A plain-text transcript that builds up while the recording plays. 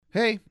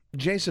Hey,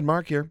 Jason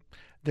Mark here.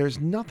 There's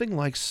nothing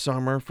like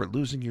summer for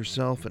losing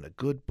yourself in a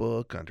good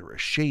book under a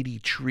shady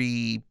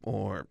tree,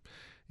 or,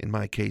 in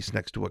my case,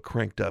 next to a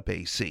cranked up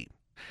AC.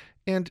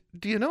 And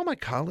do you know my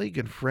colleague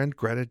and friend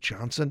Greta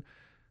Johnson?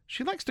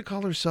 She likes to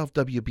call herself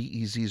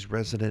WBEZ's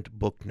resident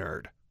book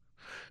nerd.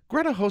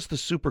 Greta hosts the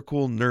super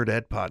cool Nerd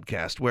Ed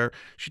podcast where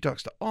she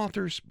talks to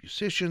authors,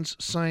 musicians,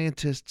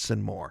 scientists,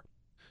 and more.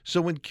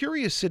 So when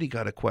Curious City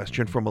got a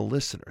question from a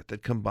listener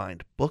that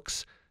combined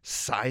books,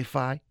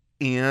 sci-fi,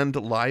 and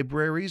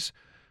libraries,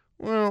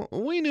 well,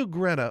 we knew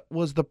Greta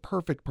was the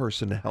perfect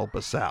person to help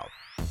us out.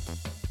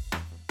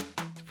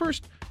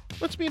 First,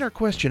 let's meet our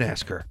question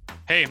asker.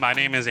 Hey, my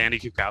name is Andy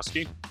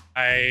Kukowski.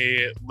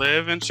 I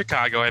live in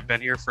Chicago. I've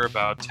been here for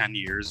about 10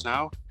 years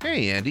now.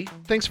 Hey, Andy.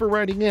 Thanks for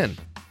writing in.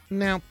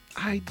 Now,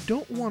 I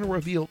don't want to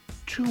reveal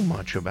too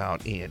much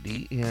about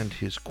Andy and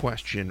his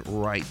question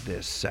right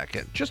this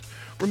second. Just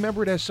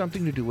remember it has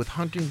something to do with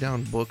hunting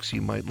down books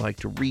you might like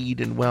to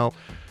read, and, well,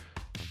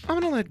 I'm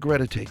going to let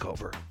Greta take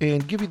over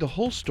and give you the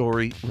whole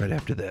story right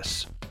after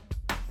this.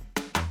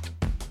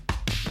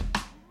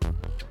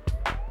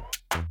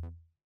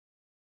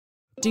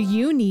 Do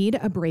you need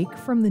a break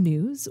from the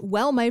news?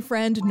 Well, my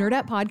friend,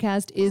 Nerdette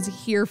Podcast is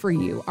here for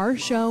you. Our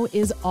show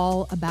is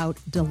all about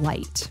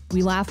delight.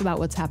 We laugh about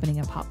what's happening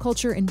in pop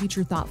culture and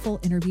feature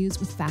thoughtful interviews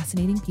with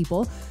fascinating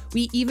people.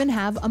 We even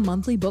have a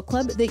monthly book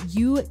club that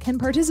you can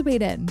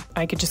participate in.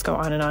 I could just go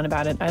on and on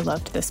about it. I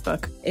loved this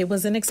book. It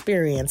was an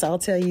experience, I'll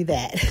tell you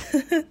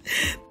that.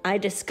 I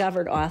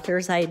discovered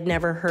authors I had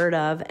never heard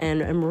of,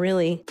 and I'm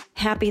really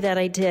happy that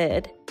I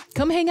did.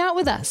 Come hang out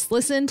with us.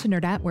 Listen to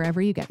Nerdette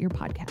wherever you get your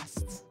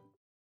podcasts.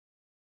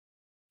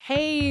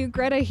 Hey,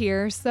 Greta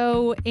here.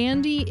 So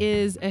Andy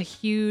is a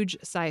huge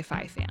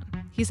sci-fi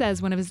fan. He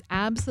says one of his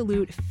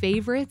absolute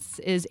favorites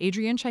is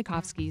Adrian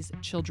Tchaikovsky's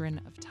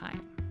Children of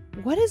Time.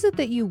 What is it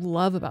that you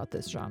love about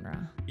this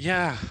genre?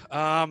 Yeah,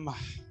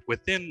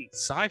 within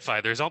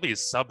sci-fi, there's all these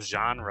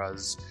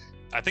subgenres.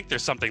 I think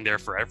there's something there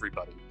for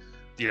everybody.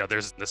 You know,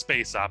 there's the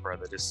space opera,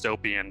 the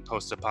dystopian,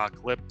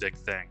 post-apocalyptic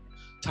thing,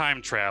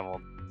 time travel,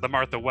 the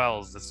Martha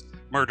Wells, this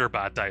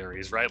Murderbot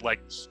Diaries, right?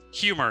 Like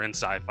humor in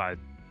sci-fi.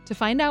 To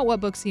find out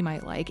what books he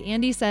might like,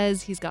 Andy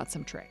says he's got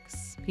some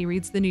tricks. He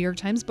reads the New York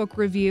Times book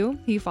review,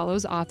 he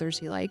follows authors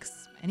he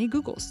likes, and he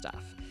Googles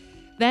stuff.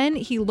 Then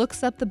he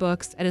looks up the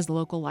books at his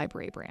local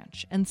library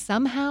branch, and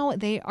somehow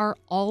they are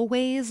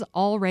always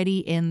already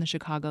in the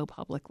Chicago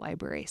Public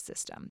Library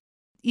system.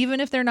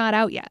 Even if they're not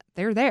out yet,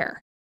 they're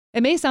there.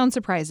 It may sound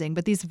surprising,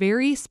 but these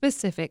very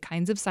specific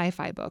kinds of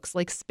sci-fi books,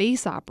 like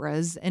space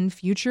operas and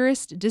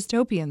futurist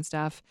dystopian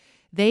stuff,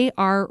 they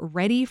are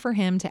ready for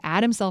him to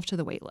add himself to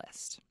the wait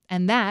list.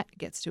 And that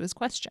gets to his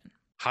question.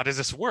 How does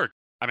this work?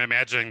 I'm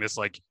imagining this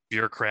like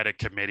bureaucratic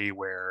committee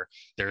where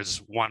there's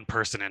one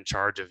person in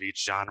charge of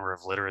each genre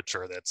of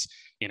literature that's,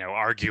 you know,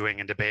 arguing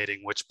and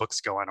debating which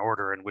books go in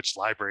order and which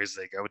libraries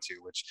they go to,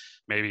 which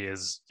maybe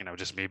is, you know,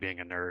 just me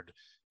being a nerd.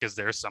 Is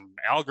there some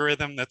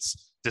algorithm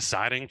that's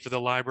deciding for the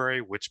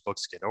library which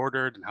books get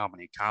ordered and how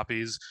many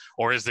copies?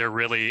 Or is there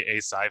really a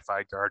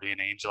sci-fi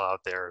guardian angel out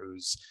there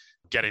who's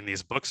getting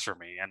these books for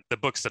me? And the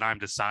books that I'm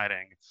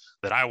deciding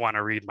that I want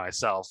to read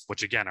myself,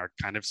 which again are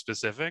kind of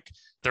specific,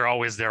 they're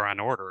always there on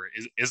order.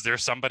 Is there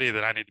somebody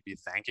that I need to be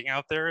thanking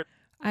out there?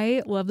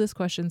 I love this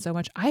question so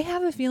much. I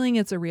have a feeling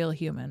it's a real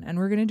human, and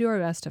we're going to do our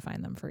best to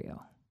find them for you.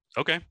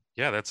 Okay.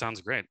 Yeah, that sounds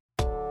great.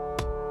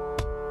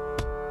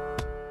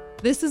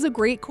 This is a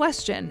great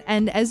question,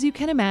 and as you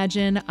can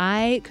imagine,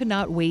 I could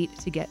not wait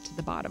to get to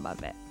the bottom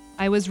of it.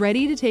 I was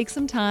ready to take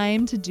some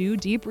time to do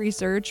deep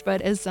research,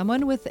 but as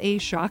someone with a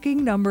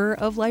shocking number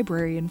of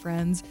librarian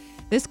friends,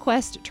 this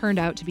quest turned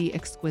out to be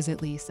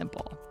exquisitely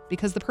simple,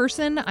 because the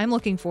person I'm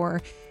looking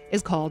for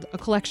is called a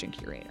collection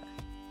curator.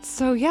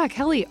 So yeah,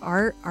 Kelly,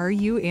 are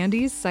you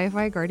Andy's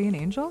sci-fi guardian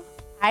angel?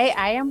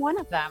 I am one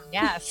of them,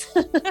 yes.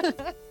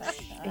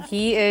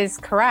 He is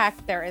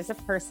correct. There is a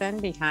person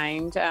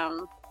behind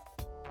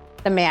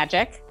the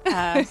magic,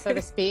 so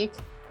to speak.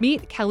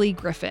 Meet Kelly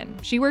Griffin.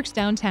 She works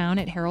downtown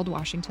at Harold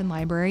Washington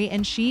Library,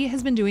 and she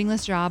has been doing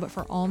this job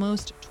for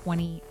almost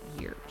 20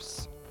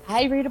 years.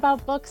 I read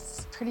about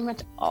books pretty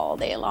much all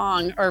day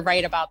long, or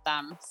write about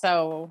them.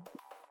 So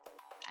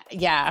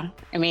yeah,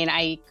 I mean,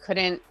 I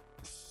couldn't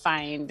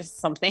find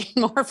something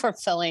more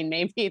fulfilling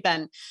maybe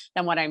than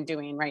what I'm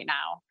doing right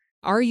now.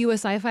 Are you a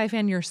sci-fi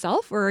fan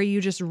yourself, or are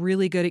you just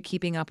really good at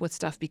keeping up with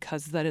stuff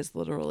because that is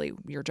literally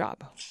your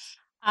job?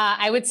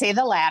 I would say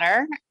the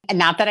latter. And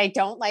not that I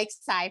don't like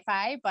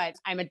sci-fi, but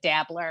I'm a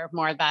dabbler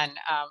more than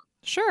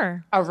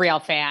Sure, a real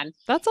fan.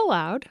 That's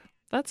allowed.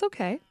 That's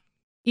okay.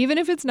 Even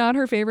if it's not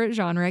her favorite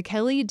genre,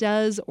 Kelly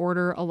does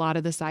order a lot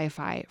of the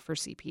sci-fi for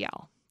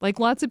CPL. Like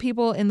lots of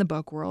people in the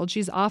book world,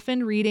 she's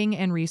often reading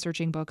and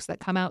researching books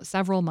that come out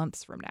several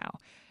months from now.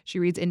 She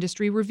reads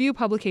industry review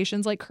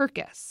publications like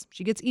Kirkus.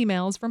 She gets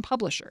emails from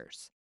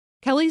publishers.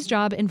 Kelly's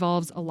job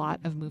involves a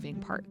lot of moving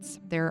parts.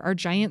 There are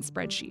giant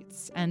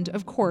spreadsheets, and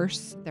of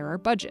course, there are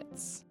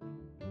budgets.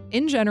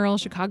 In general,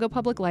 Chicago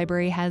Public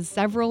Library has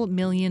several $1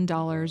 million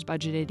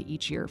budgeted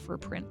each year for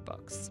print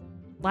books.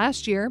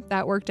 Last year,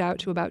 that worked out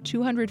to about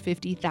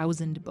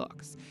 250,000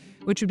 books,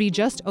 which would be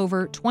just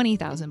over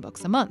 20,000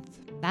 books a month.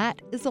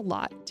 That is a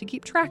lot to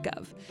keep track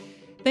of.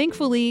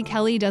 Thankfully,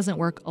 Kelly doesn't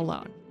work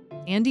alone.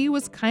 Andy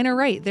was kind of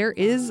right. There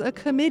is a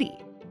committee.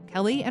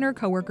 Kelly and her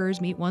coworkers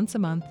meet once a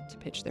month to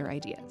pitch their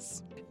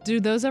ideas. Do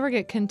those ever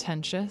get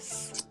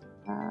contentious?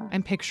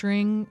 I'm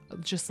picturing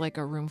just like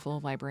a room full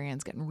of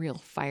librarians getting real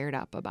fired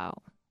up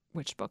about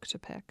which book to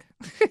pick.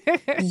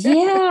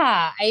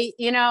 Yeah,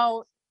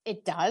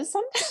 it does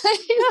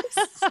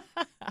sometimes.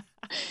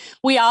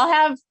 We all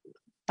have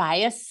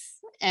bias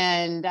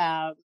and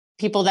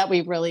people that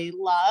we really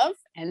love.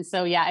 And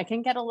so, yeah, it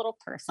can get a little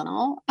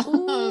personal.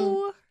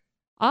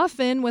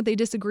 Often what they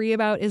disagree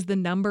about is the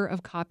number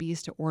of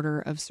copies to order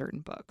of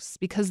certain books,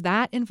 because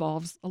that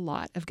involves a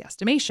lot of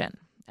guesstimation.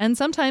 And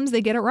sometimes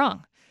they get it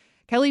wrong.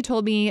 Kelly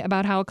told me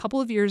about how a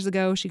couple of years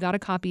ago, she got a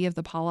copy of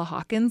the Paula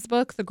Hawkins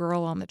book, The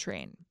Girl on the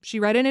Train. She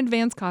read an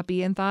advance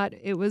copy and thought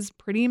it was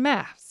pretty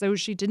meh, so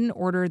she didn't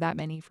order that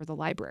many for the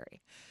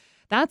library.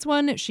 That's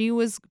one she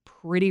was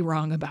pretty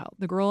wrong about.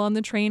 The Girl on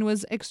the Train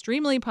was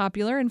extremely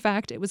popular. In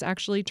fact, it was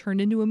actually turned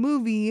into a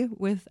movie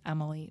with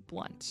Emily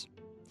Blunt.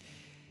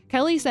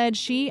 Kelly said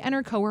she and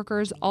her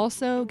coworkers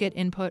also get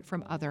input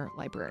from other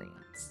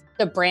librarians.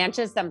 The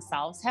branches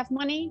themselves have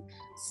money,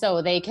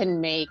 so they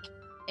can make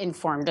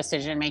informed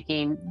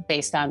decision-making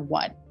based on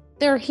what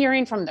they're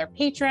hearing from their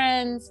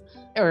patrons,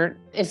 or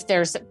if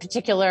there's a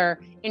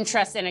particular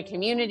interest in a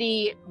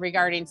community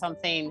regarding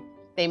something,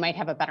 they might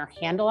have a better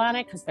handle on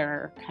it because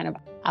they're kind of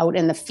out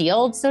in the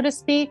field, so to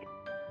speak.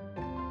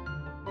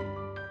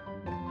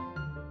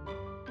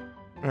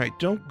 All right,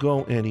 don't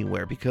go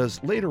anywhere,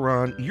 because later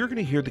on, you're going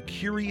to hear the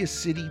Curious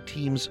City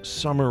team's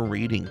summer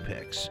reading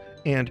picks.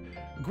 And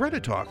Greta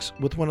talks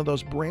with one of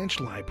those branch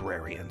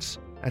librarians.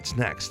 That's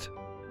next.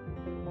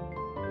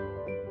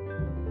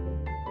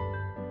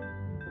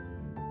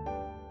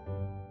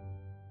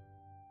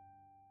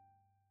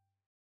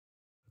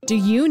 Do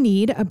you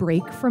need a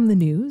break from the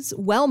news?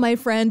 Well, my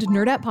friend,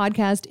 Nerdette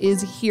Podcast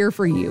is here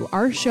for you.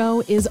 Our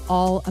show is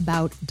all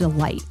about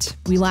delight.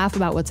 We laugh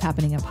about what's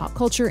happening in pop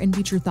culture and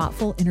feature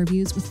thoughtful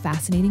interviews with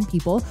fascinating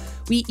people.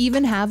 We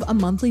even have a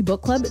monthly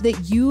book club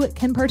that you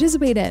can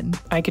participate in.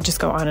 I could just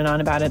go on and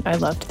on about it. I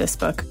loved this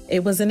book.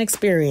 It was an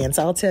experience,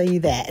 I'll tell you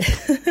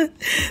that.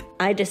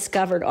 I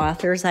discovered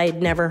authors I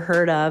had never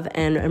heard of,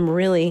 and I'm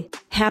really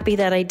happy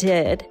that I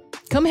did.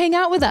 Come hang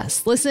out with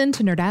us. Listen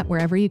to Nerdette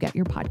wherever you get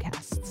your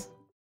podcasts.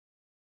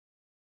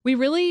 We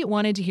really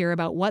wanted to hear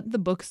about what the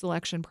book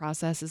selection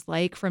process is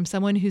like from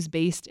someone who's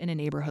based in a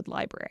neighborhood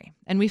library.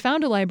 And we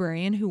found a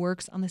librarian who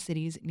works on the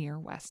city's Near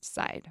West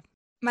Side.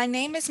 My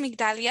name is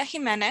Migdalia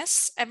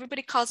Jimenez.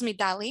 Everybody calls me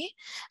Dali.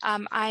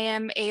 I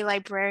am a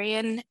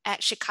librarian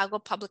at Chicago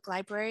Public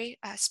Library,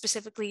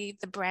 specifically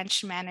the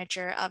branch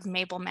manager of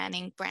Mabel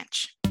Manning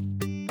Branch.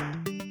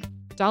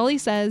 Dolly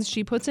says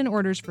she puts in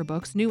orders for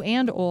books, new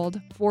and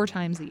old, 4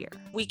 times a year.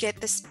 We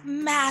get this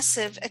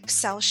massive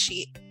Excel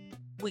sheet.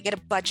 We get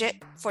a budget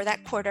for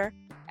that quarter,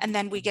 and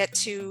then we get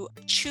to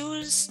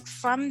choose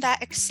from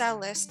that Excel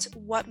list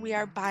what we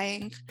are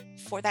buying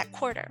for that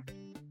quarter.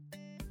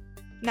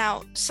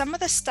 Now, some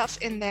of the stuff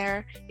in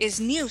there is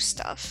new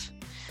stuff,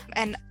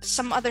 and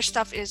some other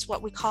stuff is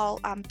what we call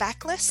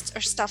backlists,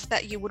 or stuff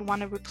that you would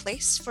want to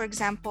replace. For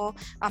example,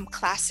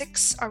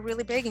 classics are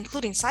really big,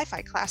 including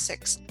sci-fi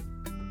classics.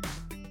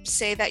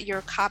 Say that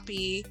your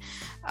copy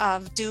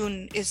of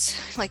Dune is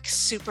like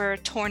super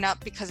torn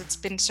up because it's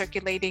been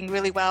circulating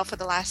really well for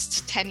the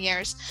last 10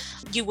 years.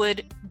 You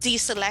would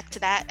deselect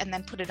that and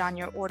then put it on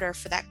your order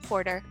for that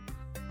quarter.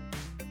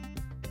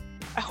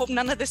 I hope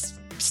none of this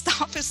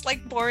stuff is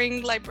like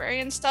boring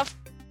librarian stuff.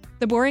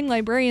 The boring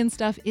librarian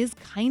stuff is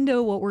kind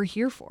of what we're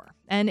here for.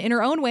 And in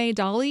her own way,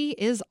 Dolly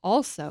is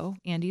also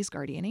Andy's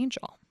guardian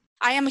angel.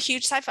 I am a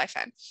huge sci-fi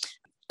fan.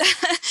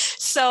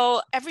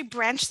 So every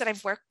branch that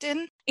I've worked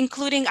in,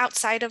 including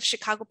outside of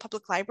Chicago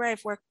Public Library,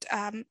 I've worked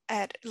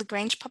at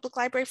LaGrange Public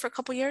Library for a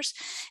couple years.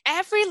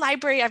 Every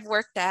library I've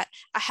worked at,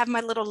 I have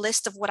my little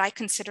list of what I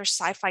consider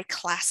sci-fi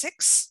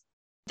classics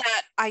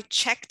that I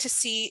check to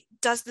see,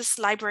 does this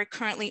library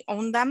currently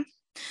own them?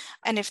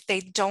 And if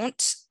they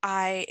don't,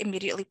 I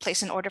immediately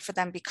place an order for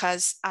them,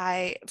 because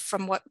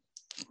from what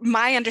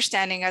my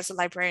understanding as a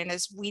librarian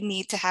is, we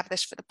need to have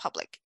this for the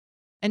public.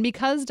 And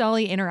because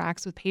Dolly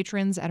interacts with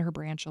patrons at her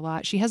branch a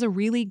lot, she has a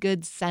really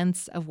good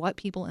sense of what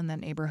people in that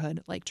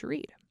neighborhood like to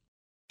read.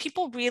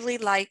 People really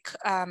like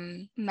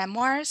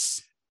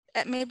memoirs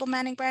at Mabel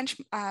Manning Branch,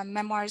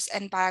 memoirs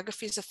and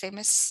biographies of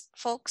famous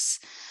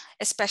folks,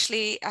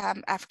 especially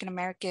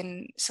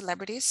African-American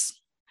celebrities.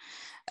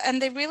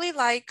 And they really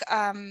like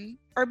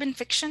urban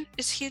fiction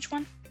is a huge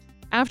one.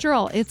 After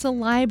all, it's a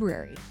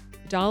library.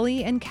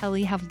 Dolly and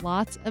Kelly have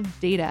lots of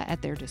data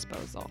at their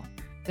disposal.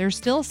 There's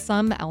still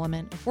some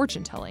element of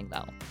fortune telling,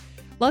 though.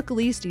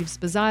 Luckily, Steve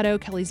Spizzato,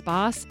 Kelly's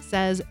boss,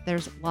 says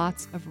there's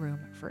lots of room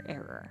for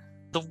error.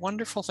 The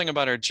wonderful thing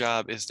about our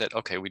job is that,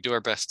 okay, we do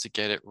our best to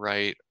get it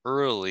right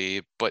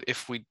early, but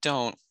if we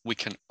don't, we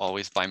can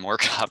always buy more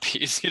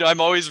copies.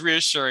 I'm always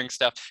reassuring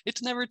staff,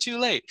 it's never too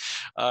late.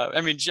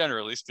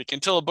 Generally speaking,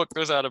 until a book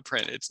goes out of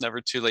print, it's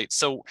never too late.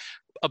 So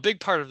a big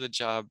part of the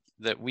job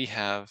that we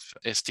have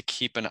is to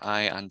keep an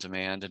eye on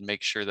demand and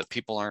make sure that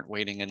people aren't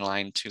waiting in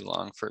line too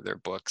long for their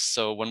books.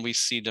 So when we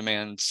see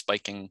demand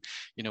spiking,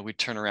 we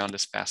turn around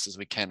as fast as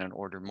we can and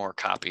order more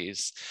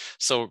copies.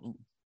 So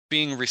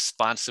being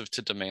responsive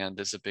to demand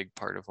is a big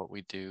part of what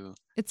we do.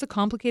 It's a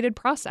complicated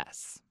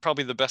process.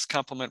 Probably the best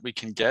compliment we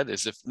can get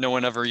is if no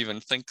one ever even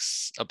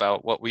thinks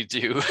about what we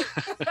do.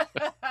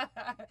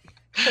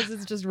 Because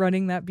it's just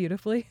running that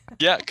beautifully.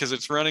 Yeah, because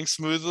it's running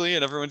smoothly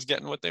and everyone's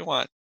getting what they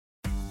want.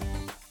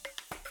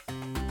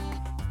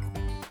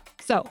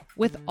 So,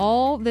 with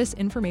all this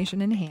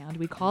information in hand,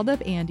 we called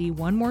up Andy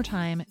one more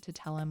time to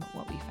tell him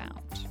what we found.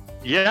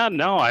 Yeah,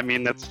 no,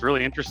 that's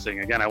really interesting.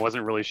 Again, I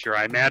wasn't really sure.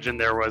 I imagine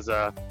there was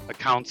a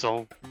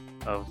council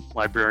of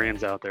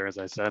librarians out there, as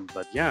I said.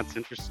 But yeah, it's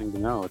interesting to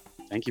know.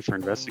 Thank you for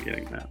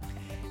investigating that.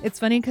 It's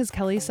funny because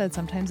Kelly said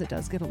sometimes it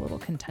does get a little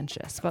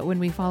contentious, but when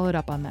we followed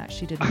up on that,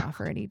 she didn't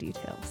offer any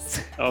details.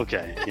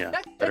 Okay, yeah.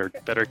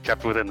 Better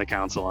kept within the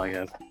council, I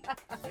guess.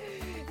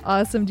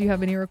 Awesome. Do you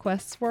have any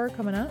requests for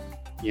coming up?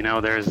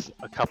 There's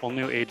a couple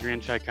new Adrian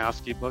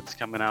Tchaikovsky books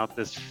coming out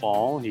this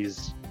fall.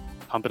 He's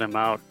pumping them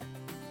out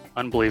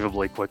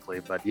unbelievably quickly.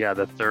 But yeah,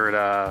 the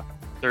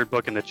third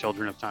book in the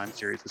Children of Time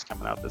series is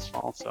coming out this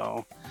fall.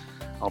 So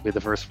I'll be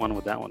the first one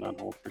with that one on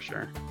hold for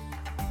sure.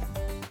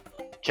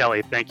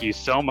 Kelly, thank you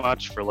so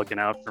much for looking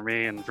out for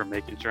me and for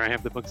making sure I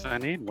have the books I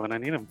need when I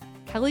need them.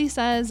 Kelly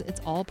says it's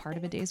all part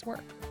of a day's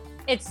work.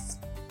 It's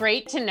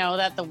great to know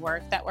that the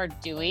work that we're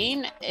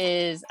doing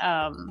is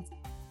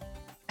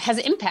has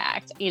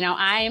impact.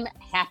 I'm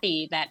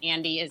happy that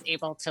Andy is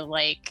able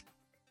to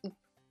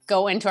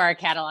go into our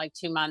catalog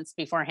 2 months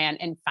beforehand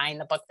and find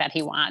the book that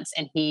he wants.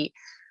 And he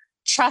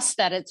trusts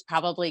that it's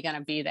probably going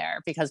to be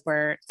there because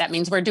that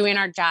means we're doing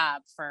our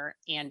job for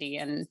Andy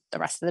and the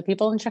rest of the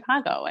people in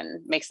Chicago,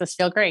 and makes us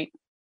feel great.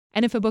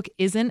 And if a book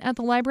isn't at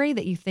the library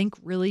that you think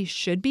really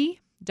should be,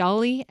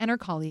 Dolly and her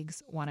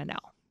colleagues want to know.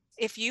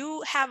 If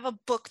you have a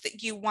book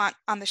that you want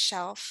on the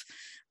shelf,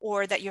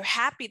 or that you're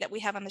happy that we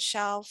have on the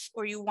shelf,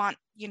 or you want,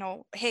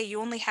 hey, you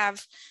only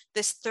have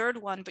this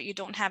third one, but you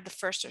don't have the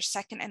first or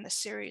second in the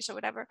series or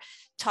whatever,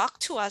 talk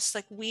to us.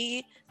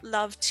 We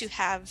love to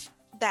have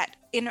that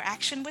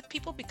interaction with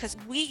people because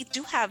we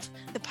do have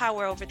the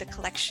power over the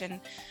collection,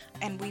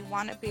 and we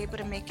want to be able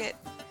to make it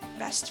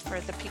best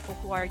for the people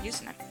who are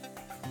using it.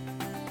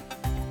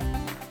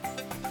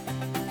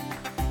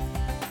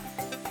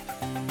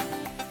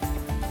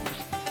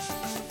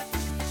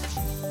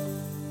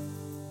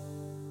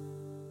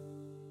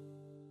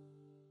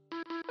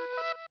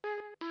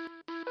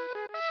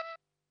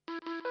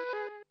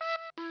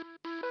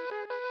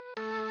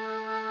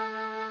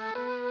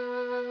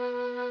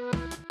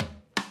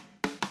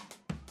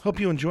 Hope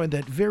you enjoyed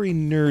that very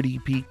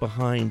nerdy peek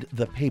behind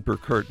the paper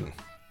curtain.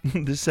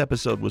 This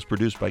episode was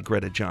produced by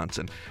Greta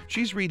Johnson.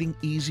 She's reading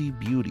Easy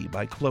Beauty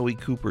by Chloe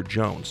Cooper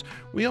Jones.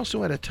 We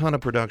also had a ton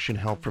of production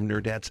help from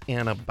Nerdette's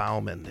Anna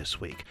Bauman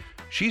this week.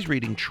 She's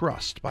reading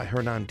Trust by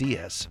Hernan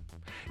Diaz.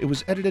 It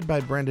was edited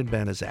by Brendan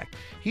Banaszak.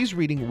 He's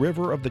reading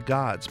River of the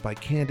Gods by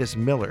Candace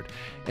Millard.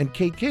 And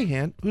Kate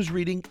Cahan, who's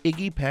reading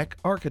Iggy Peck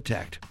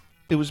Architect.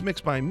 It was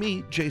mixed by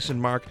me, Jason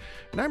Mark,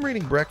 and I'm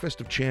reading Breakfast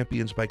of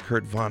Champions by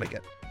Kurt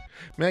Vonnegut.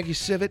 Maggie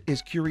Sivit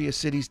is Curious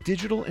City's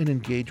digital and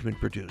engagement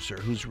producer,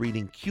 who's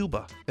reading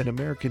Cuba, An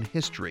American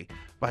History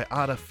by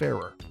Ada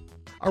Ferrer.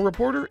 Our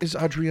reporter is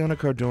Adriana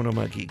Cardona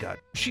Maguigat.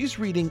 She's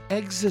reading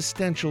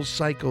Existential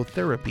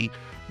Psychotherapy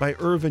by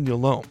Irvin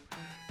Yalom.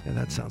 And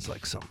that sounds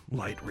like some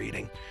light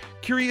reading.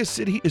 Curious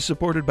City is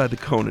supported by the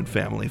Conan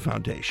Family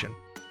Foundation.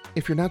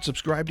 If you're not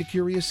subscribed to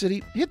Curious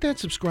City, hit that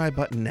subscribe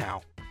button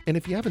now. And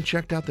if you haven't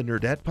checked out the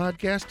Nerdette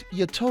podcast,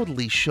 you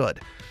totally should.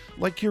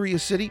 Like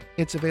Curious City,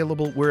 it's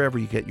available wherever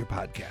you get your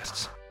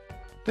podcasts.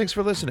 Thanks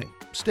for listening.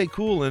 Stay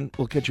cool, and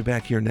we'll catch you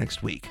back here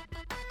next week.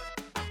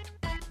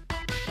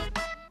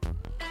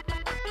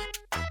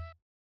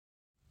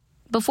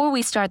 Before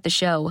we start the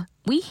show,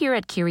 we here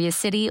at Curious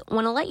City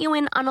want to let you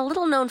in on a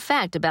little-known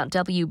fact about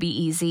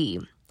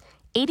WBEZ.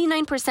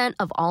 89%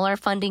 of all our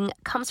funding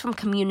comes from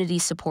community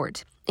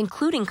support,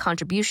 including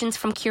contributions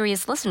from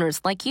curious listeners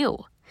like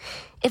you.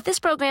 If this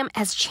program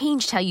has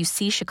changed how you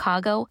see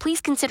Chicago,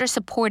 please consider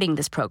supporting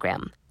this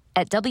program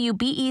at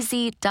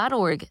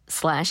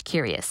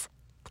wbez.org/curious.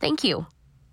 Thank you.